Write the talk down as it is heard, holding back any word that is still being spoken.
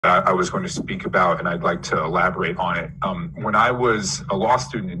I was going to speak about, and I'd like to elaborate on it. When I was a law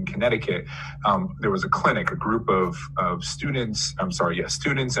student in Connecticut, there was a clinic, a group of students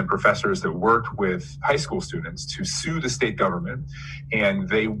and professors that worked with high school students to sue the state government, and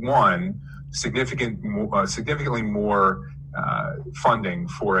they won significantly more funding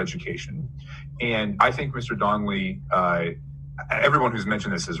for education. And I think Mr. Donnelly, everyone who's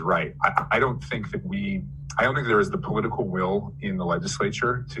mentioned this is right. I don't think there is the political will in the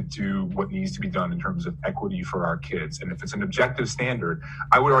legislature to do what needs to be done in terms of equity for our kids. And if it's an objective standard,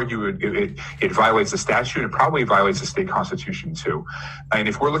 I would argue it violates the statute. It probably violates the state constitution too. And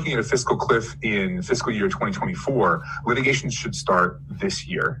if we're looking at a fiscal cliff in fiscal year 2024, litigation should start this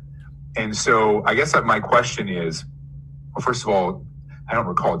year. And so I guess my question is, well, first of all, I don't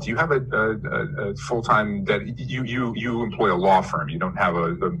recall. Do you have a full-time that you employ a law firm? You don't have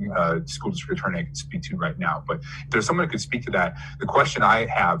a school district attorney I can speak to right now. But if there's someone who could speak to that, the question I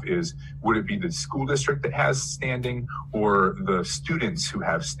have is, would it be the school district that has standing, or the students who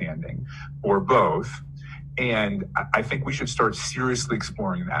have standing, or both? And I think we should start seriously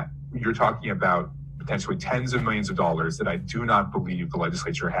exploring that. You're talking about potentially tens of millions of dollars that I do not believe the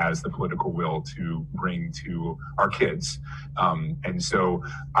legislature has the political will to bring to our kids. And so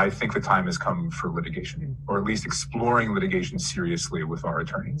I think the time has come for litigation, or at least exploring litigation seriously with our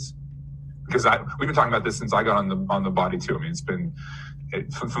attorneys. Because we've been talking about this since I got on the body too. I mean, it's been,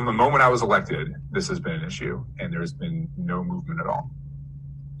 from the moment I was elected, this has been an issue, and there's been no movement at all.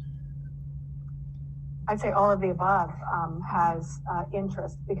 I'd say all of the above has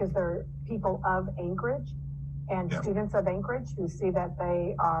interest, because there are people of Anchorage and students of Anchorage who see that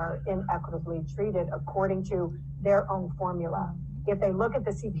they are inequitably treated according to their own formula. If they look at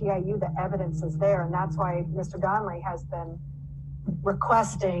the CPIU, the evidence is there, and that's why Mr. Donnelly has been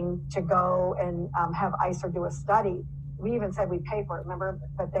requesting to go and have ICER do a study. We even said we'd pay for it, remember?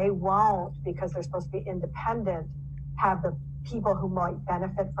 But they won't, because they're supposed to be independent, have the people who might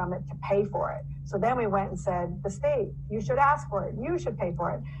benefit from it to pay for it. So then we went and said, the state, you should ask for it, you should pay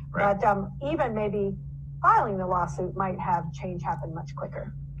for it. Right. But even maybe filing the lawsuit might have change happen much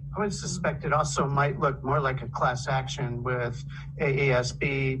quicker. I would suspect it also might look more like a class action with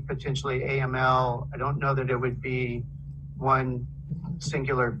AASB, potentially AML. I don't know that it would be one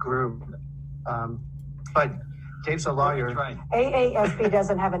singular group, but Dave's a lawyer. Right. AASB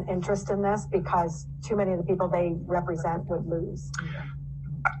doesn't have an interest in this because too many of the people they represent would lose.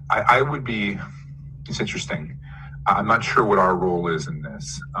 I would be, it's interesting. I'm not sure what our role is in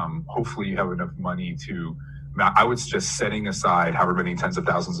this. Hopefully you have enough money to, I would suggest setting aside however many tens of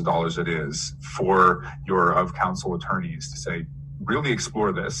thousands of dollars it is for your of counsel attorneys to say, really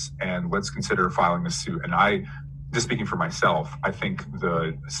explore this and let's consider filing a suit. And just speaking for myself, I think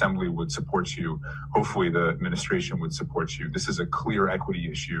the Assembly would support you. Hopefully the administration would support you. This is a clear equity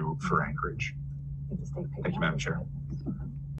issue for Anchorage. Thank you, Madam Chair.